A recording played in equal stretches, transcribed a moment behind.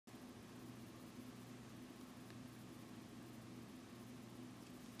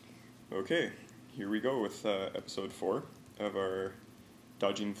Okay, here we go with episode 4 of our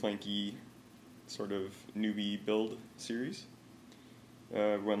dodging flanky sort of newbie build series.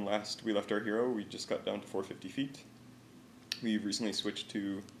 When last we left our hero, we just got down to 450 feet. We've recently switched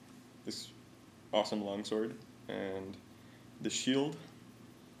to this awesome longsword and the shield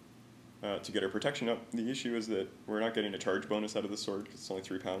to get our protection up. The issue is that we're not getting a charge bonus out of the sword because it's only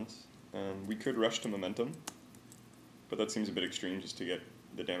 3 pounds. We could rush to momentum, but that seems a bit extreme just to get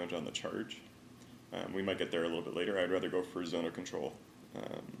the damage on the charge. We might get there a little bit later. I'd rather go for zone of control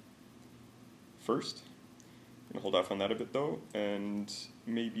first. I'm going to hold off on that a bit though, and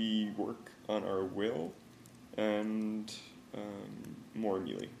maybe work on our will and more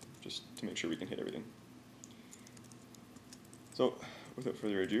melee, just to make sure we can hit everything. So, without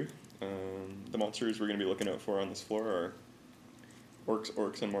further ado, the monsters we're going to be looking out for on this floor are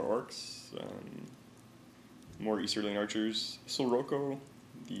orcs, and more orcs. More Easterling archers. Silroko,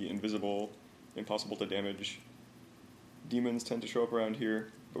 the invisible, impossible to damage demons tend to show up around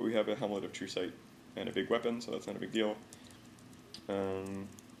here, but we have a Helmet of True Sight and a big weapon, so that's not a big deal.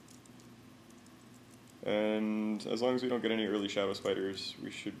 And as long as we don't get any early shadow spiders, we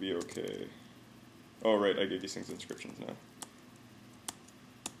should be okay. Oh right, I gave these things inscriptions now.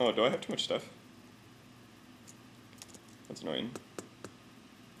 Oh, do I have too much stuff? That's annoying.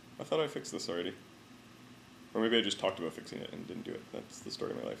 I thought I fixed this already. Or maybe I just talked about fixing it and didn't do it. That's the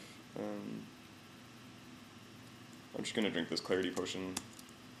story of my life. I'm just going to drink this clarity potion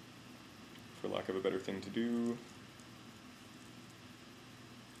for lack of a better thing to do.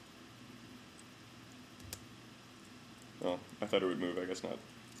 Oh, I thought it would move, I guess not.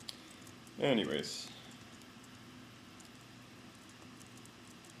 Anyways.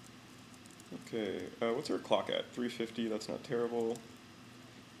 Okay, what's our clock at? 350, that's not terrible.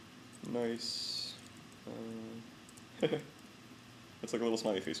 Nice. It's like a little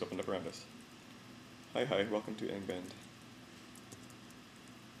smiley face opened up around us. Hi, welcome to Angband.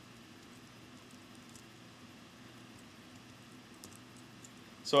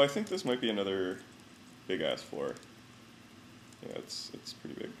 So I think this might be another big-ass floor. Yeah, it's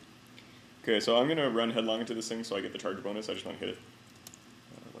pretty big. Okay, so I'm going to run headlong into this thing so I get the charge bonus. I just want to hit it.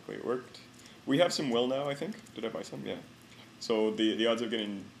 Luckily it worked. We have some will now, I think. Did I buy some? Yeah. So the odds of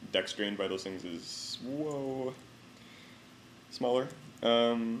getting dex drained by those things is, whoa, smaller.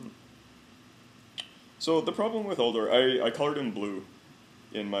 So the problem with Uldor, I colored him blue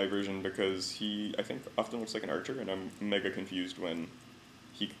in my version because he, I think, often looks like an archer, and I'm mega confused when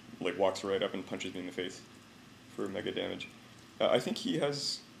he like walks right up and punches me in the face for mega damage. I think he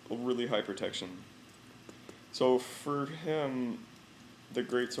has a really high protection. So for him, the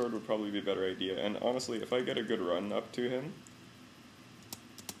greatsword would probably be a better idea. And honestly, if I get a good run up to him,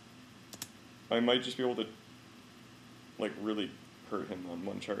 I might just be able to like really hurt him on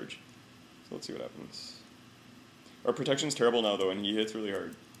one charge. So let's see what happens. Our protection's terrible now though, and he hits really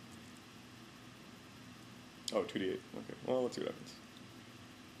hard. Oh, 2d8. Okay, well, let's see what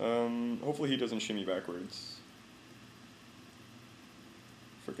happens. Hopefully he doesn't shimmy backwards.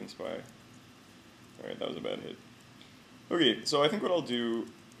 Frickin' spy. Alright, that was a bad hit. Okay, so I think what I'll do...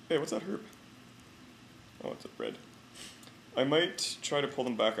 Hey, what's that herb? Oh, it's a red. I might try to pull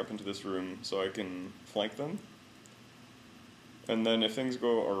them back up into this room so I can flank them. And then if things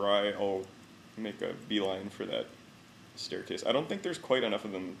go awry, I'll make a beeline for that staircase. I don't think there's quite enough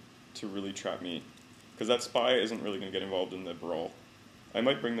of them to really trap me, because that spy isn't really going to get involved in the brawl. I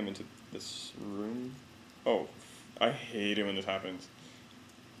might bring them into this room. Oh, I hate it when this happens.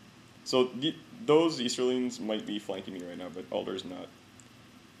 So those Easterlings might be flanking me right now, but Uldor's not.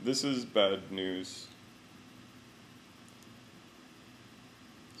 This is bad news.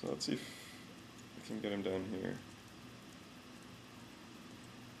 So let's see if I can get him down here.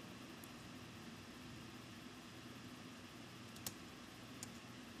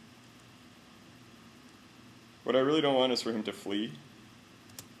 What I really don't want is for him to flee.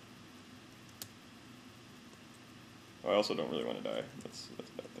 I also don't really want to die. That's a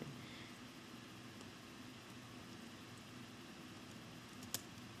bad thing.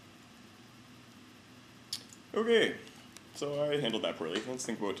 Okay, so I handled that poorly. Let's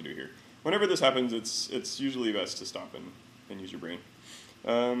think about what to do here. Whenever this happens, it's usually best to stop and use your brain.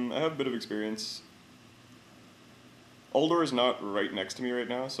 I have a bit of experience. Uldor is not right next to me right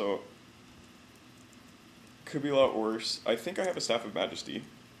now, so could be a lot worse. I think I have a Staff of Majesty,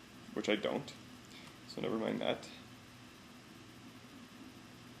 which I don't, so never mind that.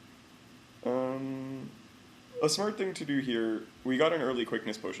 A smart thing to do here, we got an early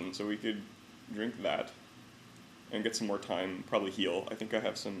quickness potion, so we could drink that and get some more time, probably heal. I think I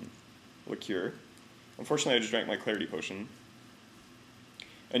have some liqueur. Unfortunately, I just drank my clarity potion.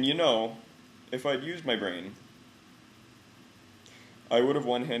 And you know, if I'd used my brain, I would have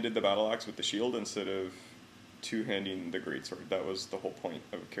one-handed the battle axe with the shield instead of two-handing the greatsword. That was the whole point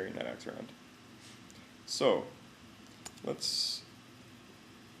of carrying that axe around. So, let's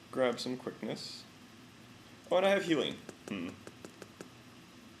grab some quickness. Oh, and I have healing.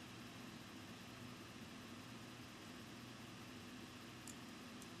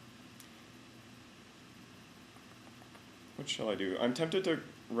 What shall I do? I'm tempted to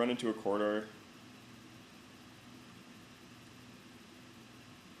run into a corridor.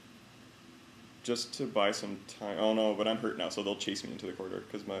 Just to buy some time. Oh no, but I'm hurt now, so they'll chase me into the corridor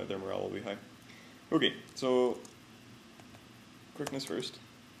because their morale will be high. Okay, so quickness first.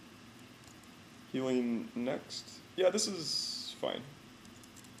 Healing next. Yeah, this is fine.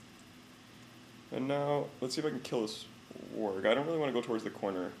 And now, let's see if I can kill this warg. I don't really want to go towards the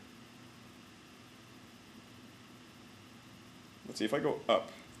corner. Let's see if I go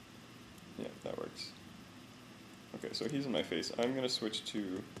up. Yeah, that works. Okay, so he's in my face. I'm going to switch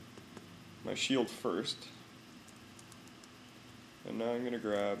to my shield first. And now I'm going to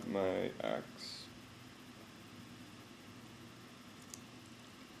grab my axe.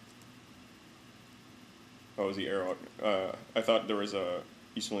 Oh, it was the arrow. I thought there was a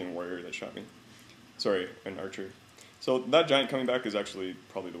Easterling warrior that shot me. Sorry, an archer. So that giant coming back is actually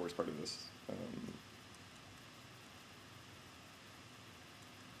probably the worst part of this.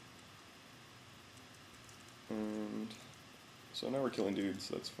 And so now we're killing dudes,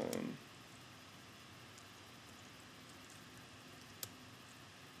 that's fine.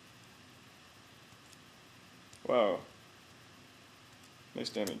 Wow. Nice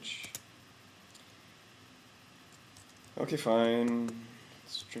damage. Okay, fine.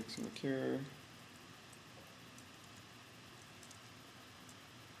 Let's drink some liqueur.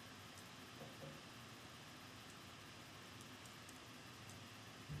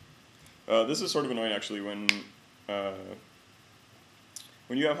 This is sort of annoying actually when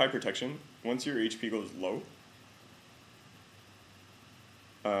you have high protection, once your HP goes low,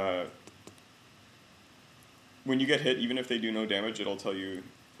 when you get hit, even if they do no damage, it'll tell you,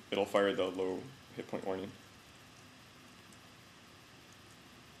 it'll fire the low hit point warning.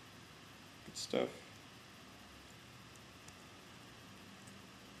 Good stuff.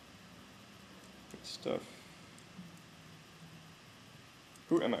 Good stuff.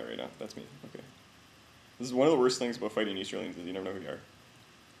 Who am I right now? That's me. Okay. This is one of the worst things about fighting Easterlings is you never know who you are.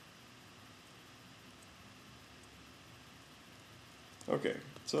 Okay,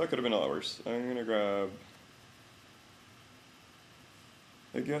 so that could have been a lot worse. I'm gonna grab,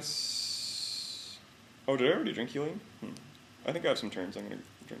 I guess, oh, did I already drink healing? I think I have some turns. I'm gonna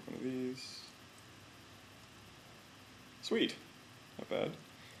drink one of these. Sweet, not bad.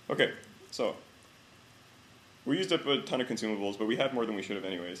 Okay, so we used up a ton of consumables, but we had more than we should have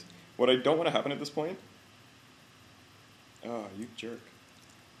anyways. What I don't want to happen at this point, oh, you jerk.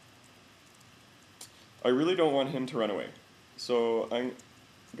 I really don't want him to run away. So I'm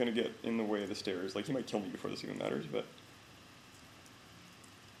gonna get in the way of the stairs. Like, he might kill me before this even matters, but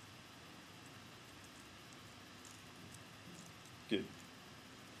good.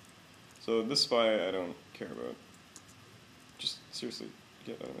 So this spy I don't care about. Just seriously,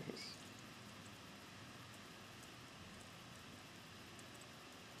 get out of my face.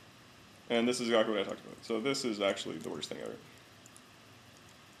 And this is exactly what I talked about. So this is actually the worst thing ever.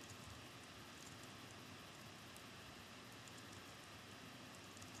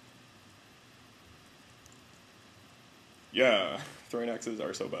 Yeah, throwing axes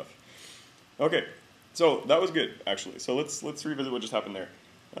are so buff. Okay, so that was good, actually. So let's revisit what just happened there.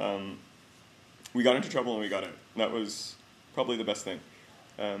 We got into trouble and we got out. That was probably the best thing.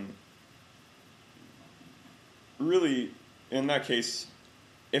 Really, in that case,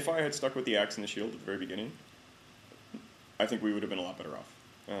 if I had stuck with the axe and the shield at the very beginning, I think we would have been a lot better off.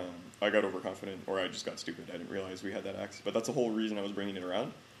 I got overconfident, or I just got stupid. I didn't realize we had that axe, but that's the whole reason I was bringing it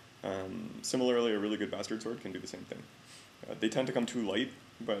around. Similarly, a really good bastard sword can do the same thing. They tend to come too light,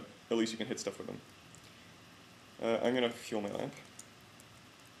 but at least you can hit stuff with them. I'm going to fuel my lamp.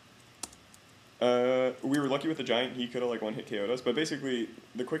 We were lucky with the giant. He could have like one-hit KO'd us, but basically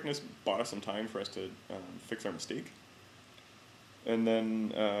the quickness bought us some time for us to fix our mistake. And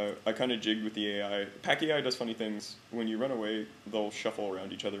then I kind of jigged with the AI. Pack AI does funny things. When you run away, they'll shuffle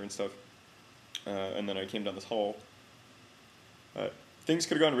around each other and stuff. And then I came down this hall. Things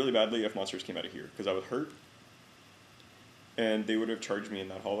could have gone really badly if monsters came out of here, because I was hurt. And they would have charged me in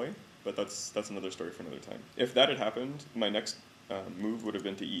that hallway, but that's another story for another time. If that had happened, my next move would have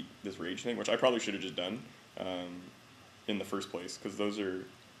been to eat this rage thing, which I probably should have just done in the first place, because those are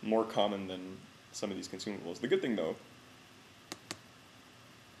more common than some of these consumables. The good thing, though,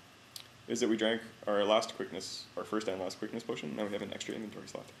 is that we drank our first and last quickness potion. Now we have an extra inventory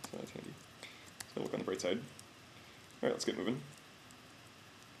slot, so that's handy. So look on the bright side. All right, let's get moving.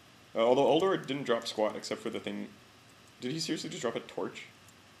 Although Uldor didn't drop squat except for the thing. Did he seriously just drop a torch?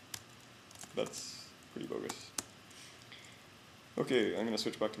 That's pretty bogus. Okay, I'm gonna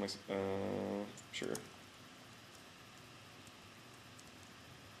switch back to my. Sure.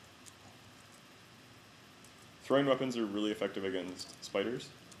 Throwing weapons are really effective against spiders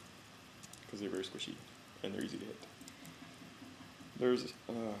because they're very squishy and they're easy to hit. There's.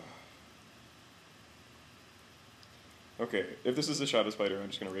 Okay, if this is a shadow spider, I'm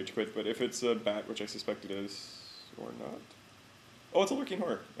just gonna rage quit. But if it's a bat, which I suspect it is, or not. Oh, it's a lurking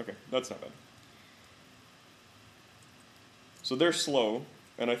horror. Okay, that's not bad. So they're slow,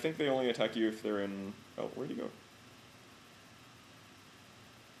 and I think they only attack you if they're in. Oh, where'd he go?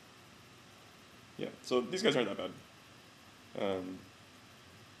 Yeah, so these guys aren't that bad.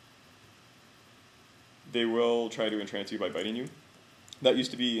 They will try to entrance you by biting you. That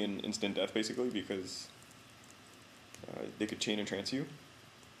used to be an instant death, basically, because they could chain entrance you,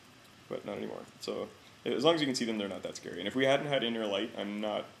 but not anymore. So as long as you can see them, they're not that scary. And if we hadn't had inner light, I'm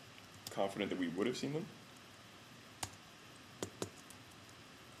not confident that we would have seen them.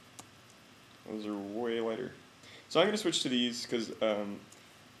 Those are way lighter. So I'm going to switch to these, because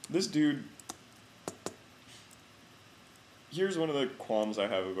this dude... Here's one of the qualms I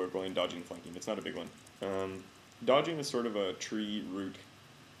have about going dodging flanking. It's not a big one. Dodging is sort of a tree route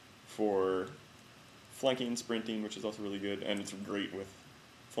for flanking, sprinting, which is also really good, and it's great with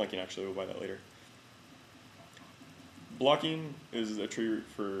flanking, actually. We'll buy that later. Blocking is a tree route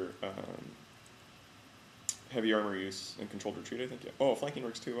for heavy armor use and controlled retreat, I think. Yeah. Oh, flanking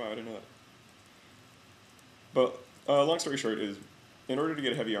works too. Wow, I didn't know that. But long story short is, in order to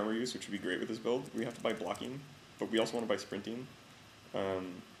get heavy armor use, which would be great with this build, we have to buy blocking, but we also want to buy sprinting.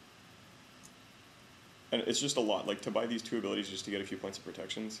 And it's just a lot. Like, to buy these two abilities just to get a few points of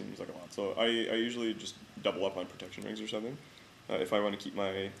protection seems like a lot. So I usually just double up on protection rings or something if I want to keep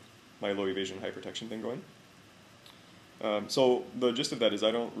my low evasion, high protection thing going. So the gist of that is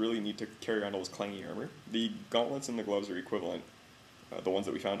I don't really need to carry around all this clangy armor. The gauntlets and the gloves are equivalent, the ones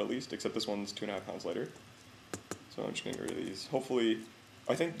that we found at least, except this one's 2.5 pounds lighter. So I'm just going to get rid of these. Hopefully,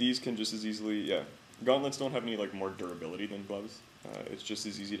 I think these can just as easily, yeah. Gauntlets don't have any like more durability than gloves. It's just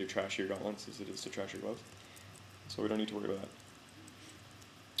as easy to trash your gauntlets as it is to trash your gloves. So we don't need to worry about that.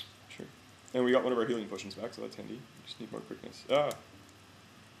 Sure. And we got one of our healing potions back, so that's handy. We just need more quickness. Ah!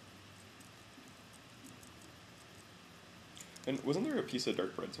 And wasn't there a piece of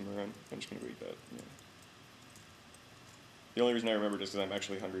dark bread somewhere around? I'm just going to go eat that. Yeah. The only reason I remembered is because I'm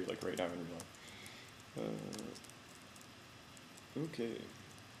actually hungry, like right now in real life. Okay.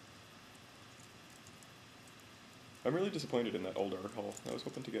 I'm really disappointed in that old art hall. I was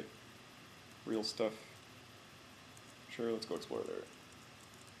hoping to get real stuff. Sure, let's go explore there.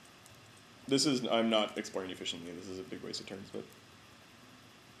 This is, I'm not exploring efficiently. This is a big waste of turns, but...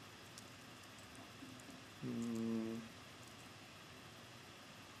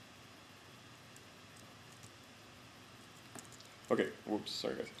 Okay, whoops,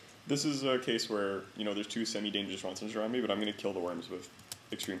 sorry guys. This is a case where, you know, there's two semi-dangerous monsters around me, but I'm going to kill the worms with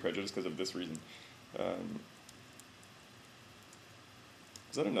extreme prejudice because of this reason.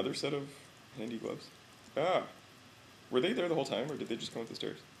 Is that another set of handy gloves? Ah! Were they there the whole time, or did they just come up the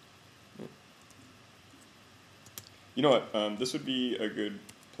stairs? Hmm. You know what? This would be a good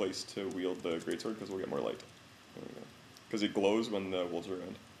place to wield the greatsword because we'll get more light. There we go. Because it glows when the wolves are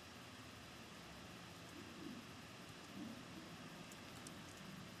around.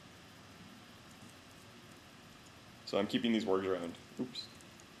 So I'm keeping these wargs around. Oops.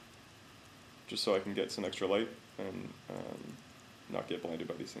 Just so I can get some extra light and not get blinded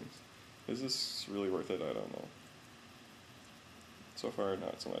by these things. Is this really worth it? I don't know. So far,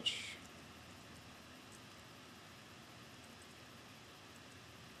 not so much.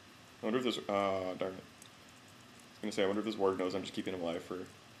 I wonder if this... darn it. I was going to say, I wonder if this warg knows I'm just keeping him alive for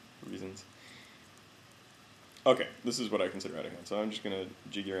reasons. Okay, this is what I consider out of hand. So I'm just going to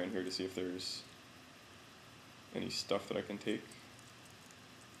jiggy around here to see if there's any stuff that I can take.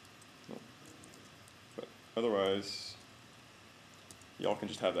 No. But otherwise, y'all can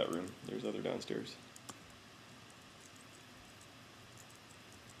just have that room. There's other downstairs.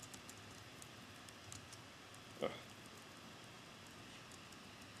 Ugh.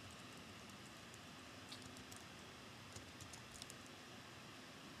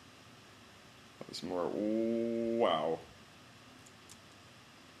 Some more. Wow.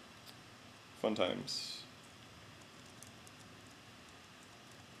 Fun times.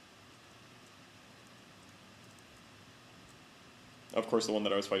 Of course, the one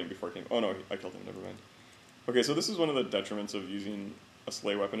that I was fighting before came. Oh no, I killed him. Never mind. Okay, so this is one of the detriments of using a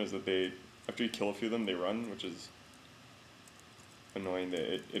sleigh weapon is that they, after you kill a few of them, they run, which is annoying.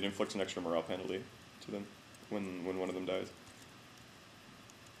 That it inflicts an extra morale penalty to them when one of them dies.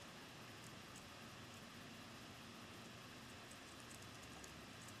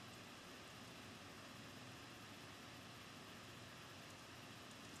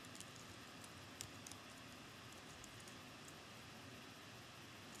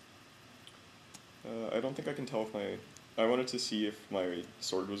 I don't think I can tell if my... I wanted to see if my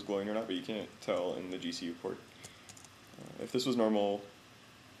sword was glowing or not, but you can't tell in the GCU port. If this was normal,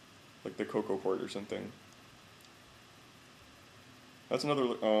 like the Coco port or something. That's another...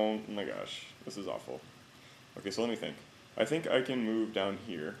 Oh my gosh, this is awful. Okay, so let me think. I think I can move down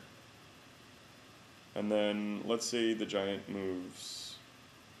here. And then, let's say the giant moves...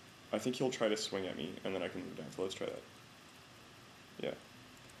 I think he'll try to swing at me, and then I can move down, so let's try that. Yeah.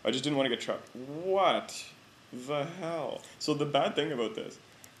 I just didn't want to get trapped. What the hell? So the bad thing about this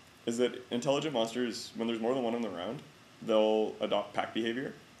is that intelligent monsters, when there's more than one on the round, they'll adopt pack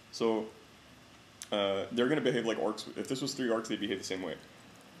behavior. So they're going to behave like orcs. If this was 3 orcs, they'd behave the same way.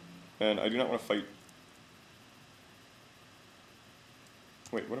 And I do not want to fight.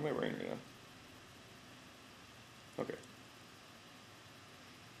 Wait, what am I wearing right now? Okay.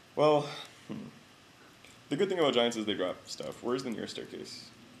 Well, the good thing about giants is they drop stuff. Where's the nearest staircase?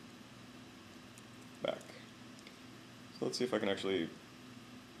 Back. So let's see if I can actually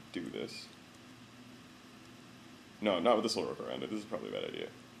do this. No, not with the slow rope around it. This is probably a bad idea.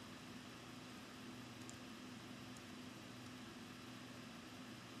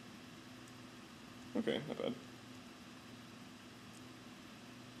 Okay, not bad.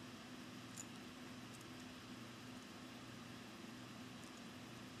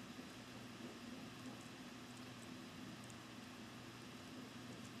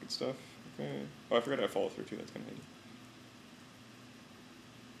 Good stuff. Okay. Oh, I forgot I follow through too. That's kind of handy.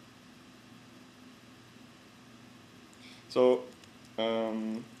 So,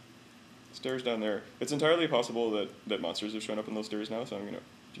 stairs down there. It's entirely possible that monsters have shown up in those stairs now, so I'm gonna...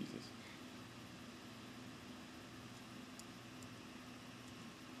 Jesus.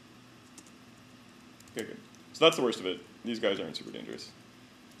 Okay, good. So that's the worst of it. These guys aren't super dangerous.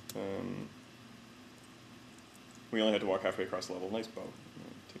 We only had to walk halfway across the level. Nice bow.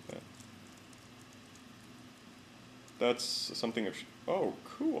 Take that. That's something of... Oh,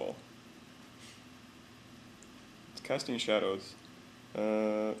 cool. It's casting shadows.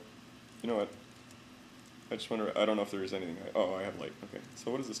 You know what? I just wonder... I don't know if there is anything... Oh, I have light. Okay. So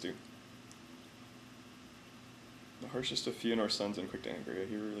what does this do? The harshest of Fëanor's sons and quick to anger. Yeah,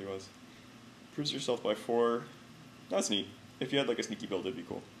 he really was. Proves yourself by 4. That's neat. If you had like a sneaky build, it'd be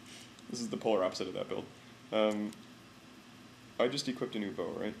cool. This is the polar opposite of that build. I just equipped a new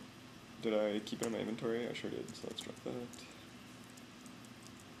bow, right? Did I keep it in my inventory? I sure did, so let's drop that.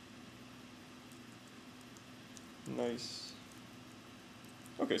 Nice.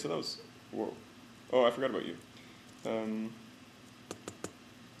 Okay, so that was... Whoa. Oh, I forgot about you.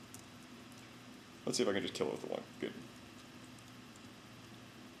 Let's see if I can just kill it with the one. Good.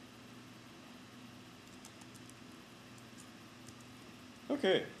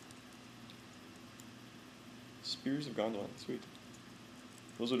 Okay. Spears of Gondolin, sweet.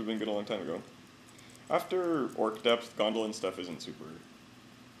 Those would have been good a long time ago. After Orc Depth, Gondolin stuff isn't super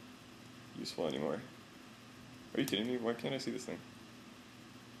useful anymore. Are you kidding me? Why can't I see this thing?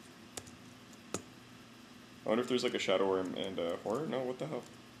 I wonder if there's like a Shadow Worm and a Horror? No, what the hell?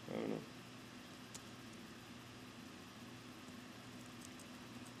 I don't know.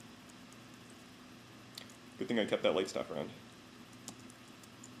 Good thing I kept that light staff around.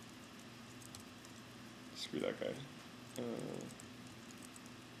 Screw that guy.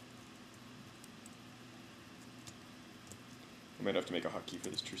 I might have to make a hotkey for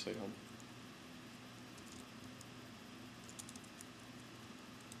this True Sight helm.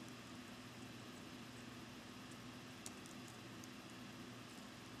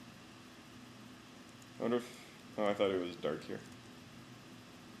 I wonder if... Oh, I thought it was dark here.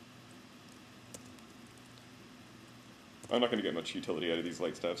 I'm not going to get much utility out of these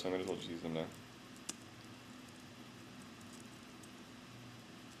light staffs, so I might as well just use them now.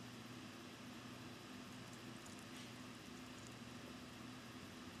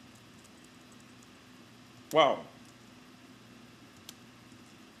 Wow.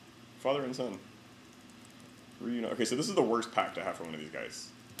 Father and son. Okay, so this is the worst pack to have for one of these guys.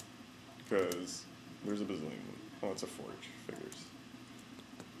 Because there's a bazillion. Oh, it's a forge. Figures.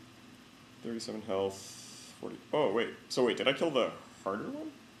 37 health. 40. Oh, wait. So wait, did I kill the harder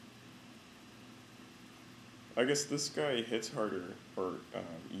one? I guess this guy hits harder, or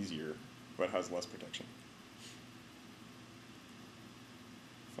easier, but has less protection.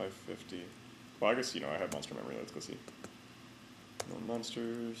 550. Well, I guess, I have monster memory. Let's go see. No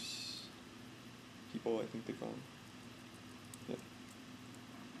monsters. People, I think they call them. Yeah.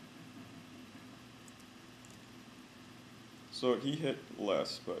 So he hit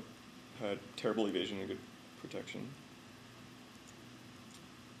less, but had terrible evasion and good protection.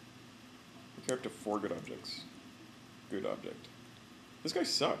 We care up to 4 good objects. Good object. This guy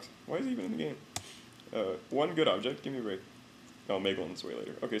sucks. Why is he even in the game? 1 good object. Give me a break. Oh, Meglin's way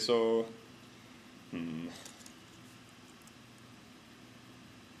later. Okay, so...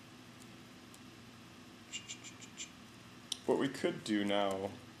 What we could do now...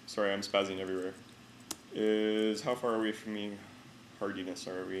 Sorry, I'm spazzing everywhere. Is how far away from me hardiness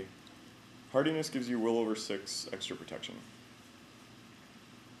are we? Hardiness gives you will over 6 extra protection.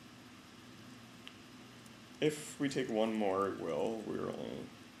 If we take 1 more, it will. We're only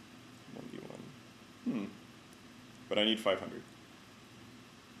 1d1. But I need 500.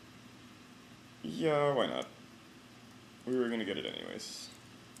 Yeah, why not? We were gonna get it anyways.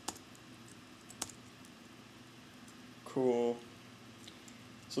 Cool.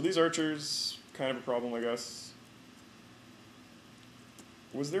 So these archers, kind of a problem, I guess.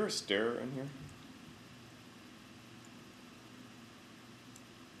 Was there a stair in here?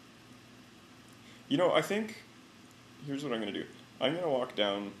 I think, here's what I'm going to do. I'm going to walk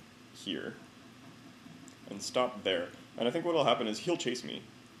down here and stop there. And I think what will happen is he'll chase me.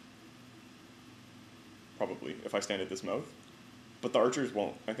 Probably, if I stand at this mouth. But the archers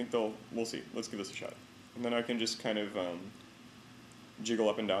won't. I think we'll see. Let's give this a shot. And then I can just kind of jiggle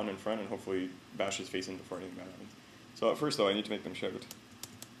up and down in front and hopefully bash his face in before anything bad happens. So at first, though, I need to make them shout.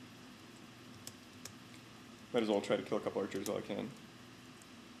 Might as well try to kill a couple archers while I can.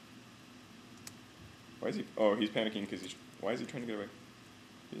 Why is he... Oh, he's panicking because he's... Why is he trying to get away?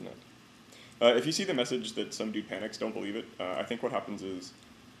 He's not. If you see the message that some dude panics, don't believe it. I think what happens is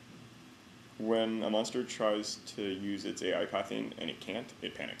when a monster tries to use its AI pathing and it can't,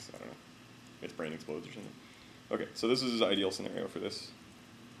 it panics. I don't know. Its brain explodes or something. Okay, so this is the ideal scenario for this.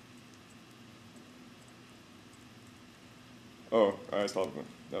 Oh, I still have one.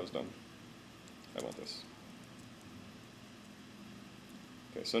 That was dumb. I want this.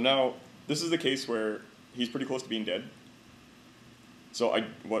 Okay, so now this is the case where he's pretty close to being dead. So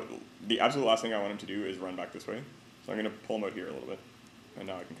the absolute last thing I want him to do is run back this way. So I'm going to pull him out here a little bit, and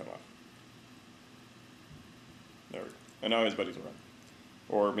now I can come off. There we go. And now his buddies will run.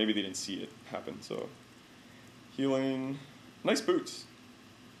 Or maybe they didn't see it happen, so... Healing... Nice boots!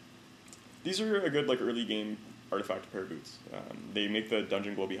 These are a good early game artifact pair of boots. They make the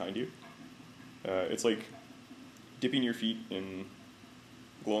dungeon glow behind you. It's like dipping your feet in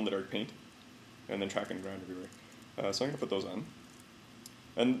glow-in-the-dark paint, and then tracking the ground everywhere. So I'm going to put those on.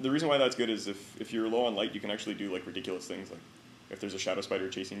 And the reason why that's good is if you're low on light, you can actually do ridiculous things. Like if there's a shadow spider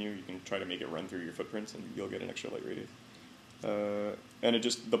chasing you, you can try to make it run through your footprints and you'll get an extra light radius. And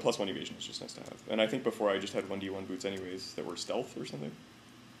the +1 evasion is just nice to have. And I think before I just had 1d1 boots anyways that were stealth or something.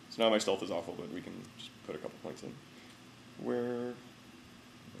 So now my stealth is awful, but we can just put a couple points in. Where...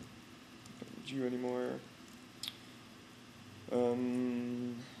 Don't need you anymore.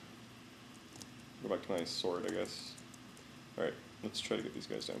 Go back to my sword, I guess. Alright, let's try to get these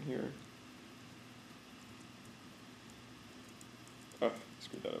guys down here. Oh,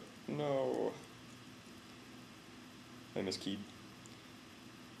 screwed that up. No. I miskeyed.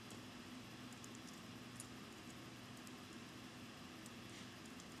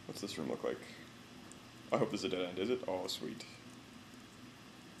 What's this room look like? I hope this is a dead end, is it? Oh, sweet.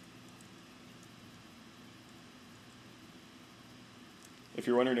 If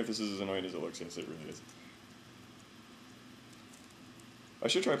you're wondering if this is as annoying as it looks, yes, it really is. I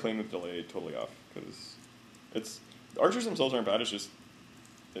should try playing with delay totally off, because the archers themselves aren't bad, it's just,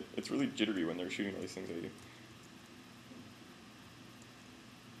 it's really jittery when they're shooting all these things at you.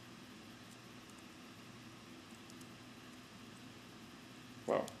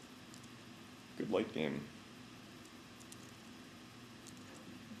 Wow. Good light game.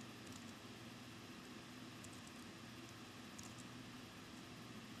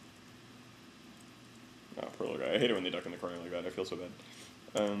 Oh, poor little guy. I hate it when they duck in the corner like that. I feel so bad.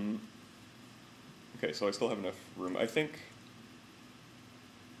 Okay, so I still have enough room. I think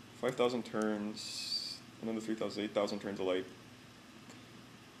 5,000 turns, another 3,000, 8,000 turns of light.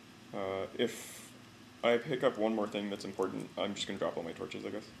 If I pick up one more thing that's important, I'm just going to drop all my torches, I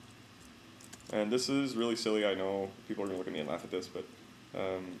guess. And this is really silly, I know. People are going to look at me and laugh at this, but...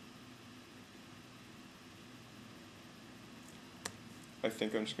 I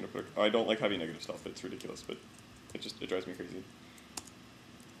think I'm just gonna put. I don't like having negative stealth. It's ridiculous, but it drives me crazy.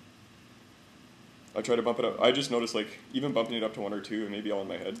 I try to bump it up. I just noticed like even bumping it up to 1 or 2, it may be all in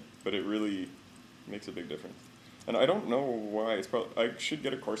my head, but it really makes a big difference. And I don't know why. It's probably I should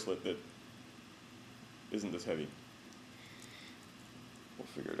get a corslet that isn't this heavy. We'll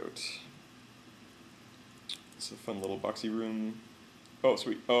figure it out. It's a fun little boxy room. Oh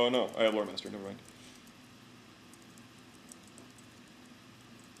sweet. Oh no, I have Lore Master. Never mind.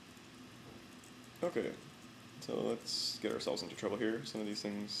 Okay, so let's get ourselves into trouble here. Some of these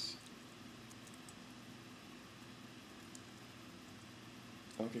things.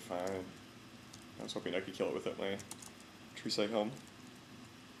 Okay, fine. I was hoping I could kill it without my tree sight helm.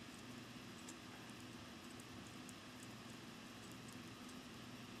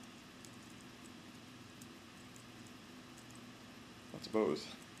 Lots of bows.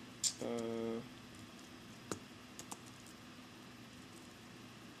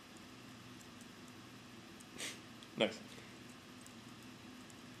 Nice.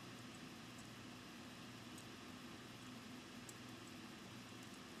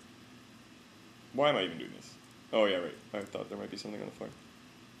 Why am I even doing this? Oh yeah, right. I thought there might be something on the floor.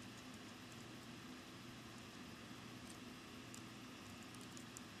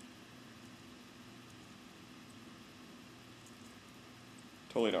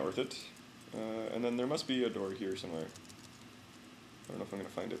 Totally not worth it. And then there must be a door here somewhere. I don't know if I'm gonna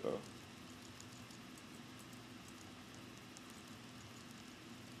find it though.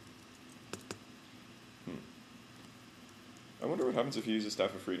 I wonder what happens if you use a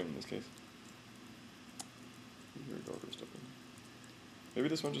Staff of Freedom in this case. Here we go, first open. Maybe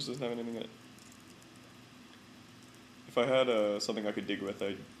this one just doesn't have anything in it. If I had something I could dig with,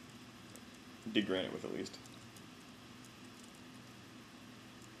 I'd dig granite with at least.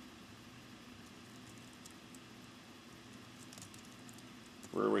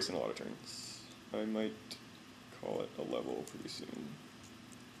 We're wasting a lot of turns. I might call it a level pretty soon.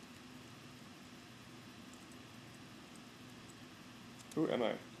 Who am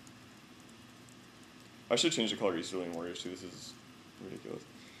I? I should change the color of Civilian Warriors too, this is ridiculous.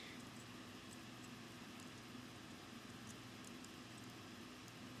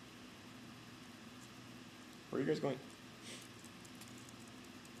 Where are you guys going?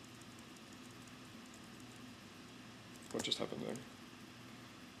 What just happened there?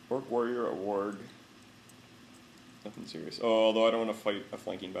 Orc Warrior, a Warg. Nothing serious. Oh, although I don't want to fight a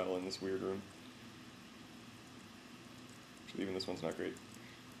flanking battle in this weird room. Actually, even this one's not great.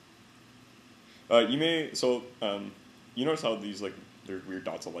 You notice how these, like, there's weird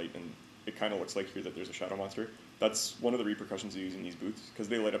dots of light, and it kind of looks like here that there's a shadow monster. That's one of the repercussions of using these boots, because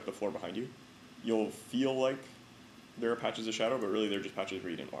they light up the floor behind you. You'll feel like there are patches of shadow, but really they're just patches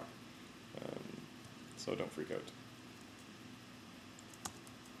where you didn't walk. So don't freak out.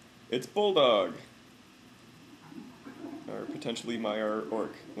 It's Bulldog! Or potentially Maiar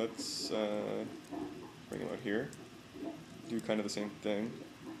Orc. Let's bring him out here. Do kind of the same thing.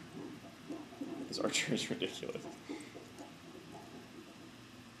 This archer is ridiculous.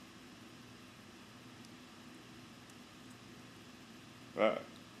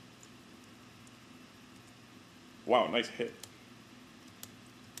 Wow, nice hit.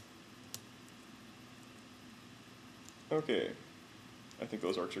 Okay. I think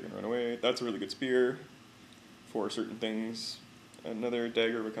those orcs are going to run away. That's a really good spear for certain things. Another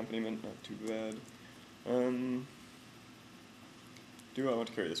dagger of accompaniment, not too bad. Do I want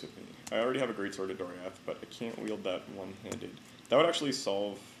to carry this with me? I already have a greatsword of Doriath, but I can't wield that one-handed. That would actually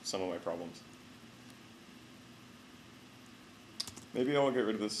solve some of my problems. Maybe I'll get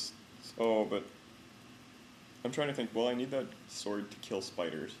rid of this. Oh, but I'm trying to think, well, I need that sword to kill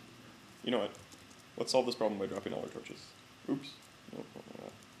spiders. You know what? Let's solve this problem by dropping all our torches. Oops. Nope.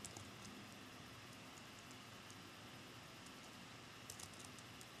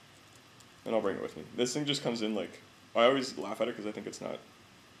 And I'll bring it with me. This thing just comes in like, I always laugh at it because I think it's not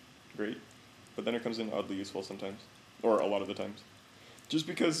great, but then it comes in oddly useful sometimes, or a lot of the times. Just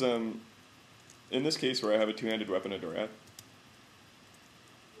because, in this case where I have a two-handed weapon of Doriath,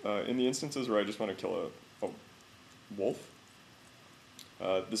 in the instances where I just want to kill a wolf,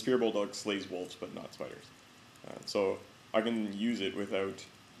 the Spear Bulldog slays wolves but not spiders. So I can use it without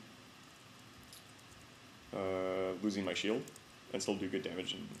losing my shield and still do good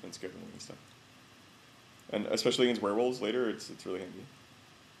damage and scare them and stuff. And especially against werewolves later, it's really handy.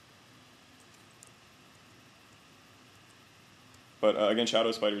 But against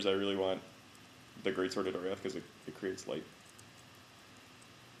shadow spiders, I really want the greatsword of Doriath because it creates light.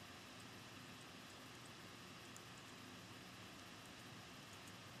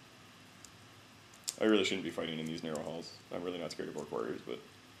 I really shouldn't be fighting in these narrow halls. I'm really not scared of orc warriors, but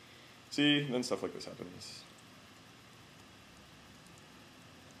see, then stuff like this happens.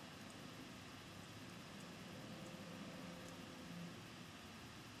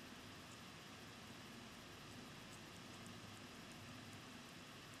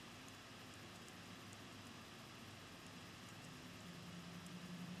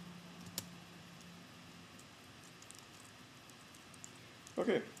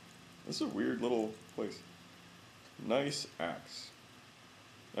 Okay, this is a weird little place. Nice axe.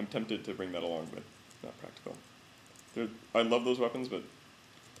 I'm tempted to bring that along, but not practical. I love those weapons, but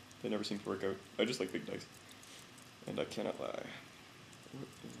they never seem to work out. I just like big dice. And I cannot lie. What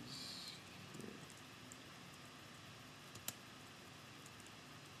is here?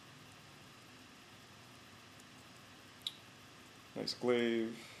 Nice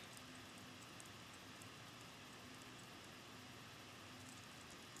glaive.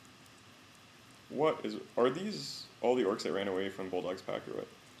 Are these all the orcs that ran away from Bulldog's pack or what?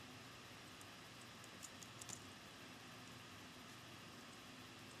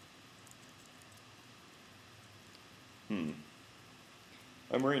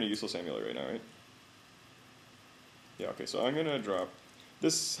 I'm wearing a useless amulet right now, right? Yeah, okay, so I'm gonna drop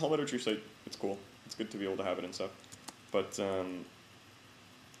this helmet of true sight. It's cool. It's good to be able to have it and stuff. But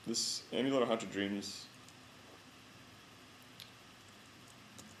this amulet of haunted dreams,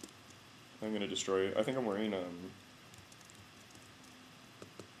 I'm gonna destroy. I think I'm wearing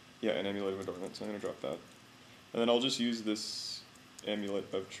yeah, an amulet of adornment, so I'm gonna drop that. And then I'll just use this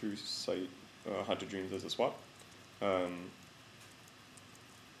amulet of true sight, haunted dreams as a swap.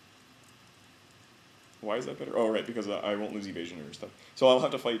 Why is that better? Oh, right, because I won't lose evasion or stuff. So I'll have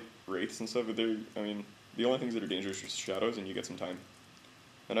to fight wraiths and stuff, but I mean, the only things that are dangerous are shadows, and you get some time.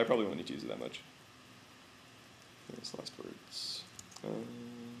 And I probably won't need to use it that much. Famous last words.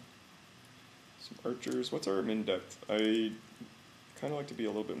 Some archers. What's our min depth? I kind of like to be a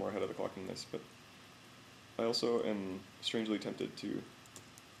little bit more ahead of the clock in this, but I also am strangely tempted to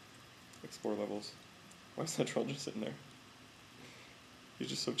explore levels. Why is that troll just sitting there? He's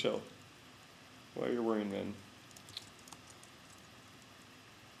just so chill. Why are you worrying, man?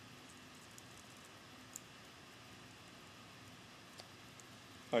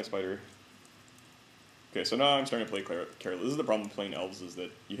 Hi, spider. Okay, so now I'm starting to play careless. This is the problem with playing elves, is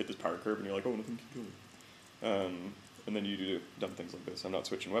that you hit this power curve and you're like, oh, nothing can kill me. And then you do dumb things like this. I'm not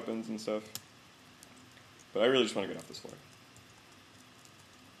switching weapons and stuff. But I really just want to get off this floor.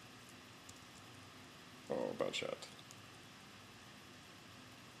 Oh, bad shot.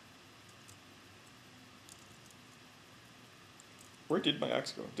 Where did my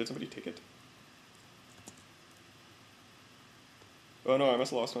axe go? Did somebody take it? Oh no, I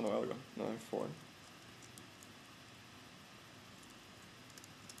must have lost one a while ago. No, I have 4.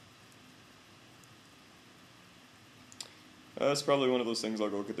 That's probably one of those things I'll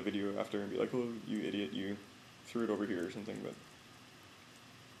go look at the video after and be like, oh, you idiot, you threw it over here or something, but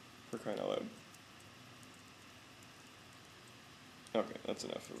for crying out loud. Okay, that's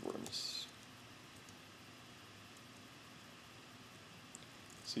enough of worms.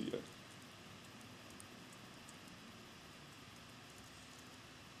 See ya.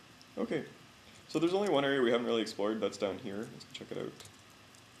 Okay, so there's only one area we haven't really explored, that's down here. Let's check it out.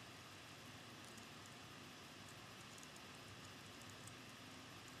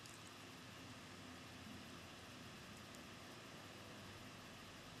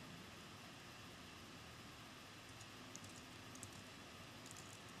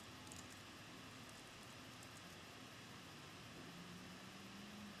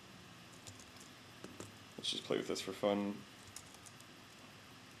 Let's just play with this for fun.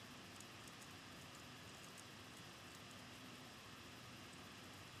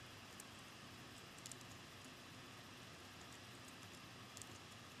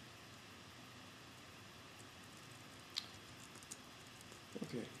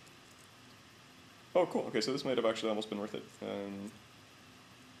 Okay. Oh, cool. Okay, so this might have actually almost been worth it.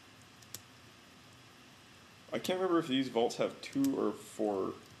 I can't remember if these vaults have 2 or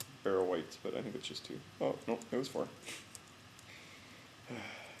 4 barrel whites, but I think it's just 2. Oh, no, it was 4.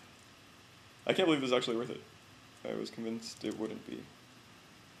 I can't believe this is actually worth it. I was convinced it wouldn't be.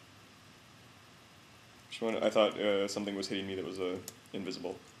 I thought something was hitting me that was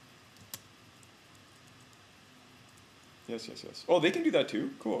invisible. Yes, yes, yes. Oh, they can do that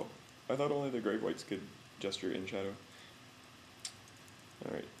too? Cool. I thought only the grave whites could gesture in shadow.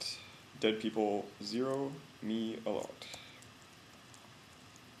 Alright. Dead people 0, me a lot.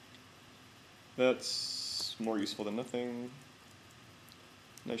 That's more useful than nothing.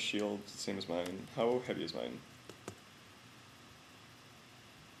 Nice shield, same as mine. How heavy is mine?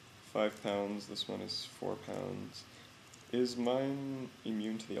 5 pounds, this one is 4 pounds. Is mine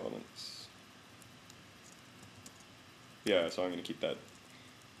immune to the elements? Yeah, so I'm going to keep that.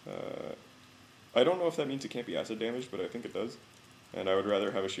 I don't know if that means it can't be acid damaged, but I think it does. And I would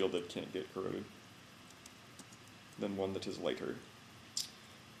rather have a shield that can't get corroded than one that is lighter.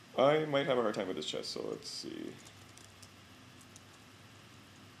 I might have a hard time with this chest, so let's see.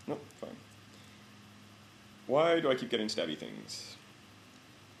 Nope, fine. Why do I keep getting stabby things?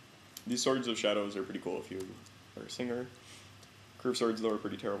 These Swords of Shadows are pretty cool if you are a singer. Curved swords, though, are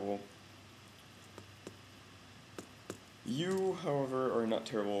pretty terrible. You, however, are not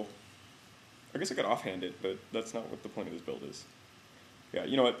terrible. I guess I could offhand it, but that's not what the point of this build is. Yeah,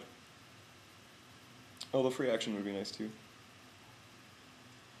 you know what? Oh, the free action would be nice, too.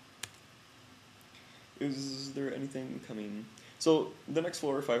 Is there anything coming? So, the next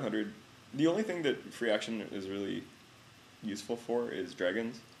floor, 500, the only thing that free action is really useful for is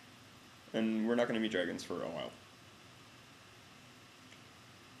dragons. And we're not going to meet dragons for a while.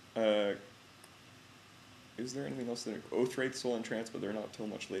 Is there anything else? Oath Wraiths will entrance, but they're not till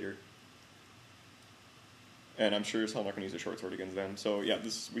much later. And I'm sure as hell not going to use a short sword against them. So yeah,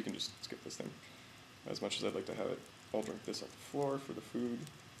 we can just skip this thing. As much as I'd like to have it. I'll drink this off the floor for the food.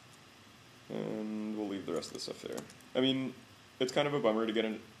 And we'll leave the rest of the stuff there. I mean, it's kind of a bummer to get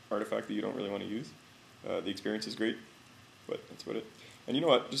an artifact that you don't really want to use. The experience is great, but that's about it. And you know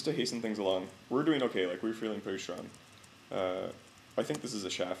what, just to hasten things along, we're doing okay, like we're feeling pretty strong. I think this is a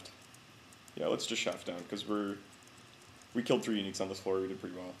shaft. Yeah, let's just shaft down, because we killed 3 uniques on this floor, we did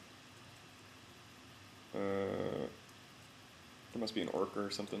pretty well. There must be an orc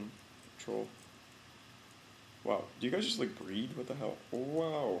or something. Troll. Wow, do you guys just like breed? What the hell?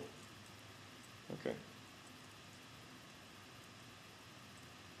 Wow. Okay.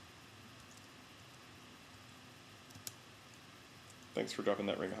 Thanks for dropping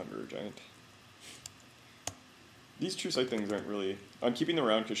that Ring of Hunger, Giant. These true sight things aren't really... I'm keeping them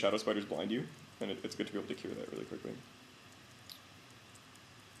around because shadow spiders blind you, and it's good to be able to cure that really quickly.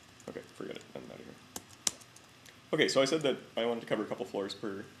 Okay, forget it. I'm out of here. Okay, so I said that I wanted to cover a couple floors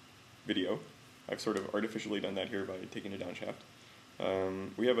per video. I've sort of artificially done that here by taking a down shaft.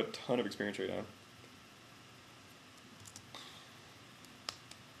 We have a ton of experience right now,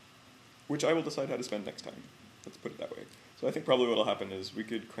 which I will decide how to spend next time. Let's put it that way. So I think probably what will happen is we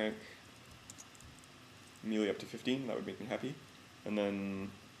could crank melee up to 15, that would make me happy, and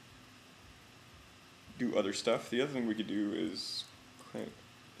then do other stuff. The other thing we could do is crank...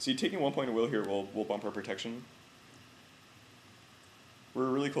 See, taking 1 point of will here will bump our protection. We're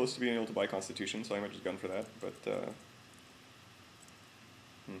really close to being able to buy Constitution, so I might just gun for that, but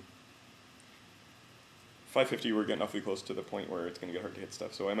 550, we're getting awfully close to the point where it's going to get hard to hit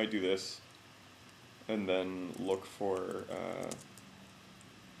stuff, so I might do this, and then look for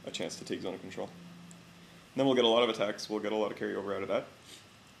a chance to take zone of control. And then we'll get a lot of attacks, we'll get a lot of carryover out of that,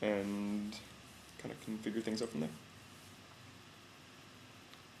 and kind of can figure things out from there.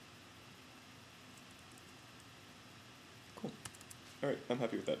 Cool. Alright, I'm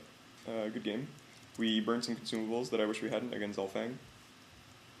happy with that. Good game. We burned some consumables that I wish we hadn't against Zolfang,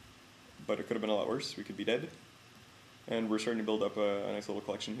 but it could have been a lot worse. We could be dead. And we're starting to build up a nice little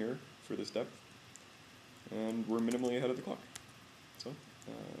collection here for this depth. And we're minimally ahead of the clock. So,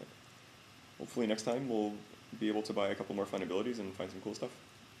 hopefully next time we'll be able to buy a couple more fun abilities and find some cool stuff.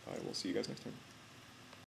 I will see you guys next time.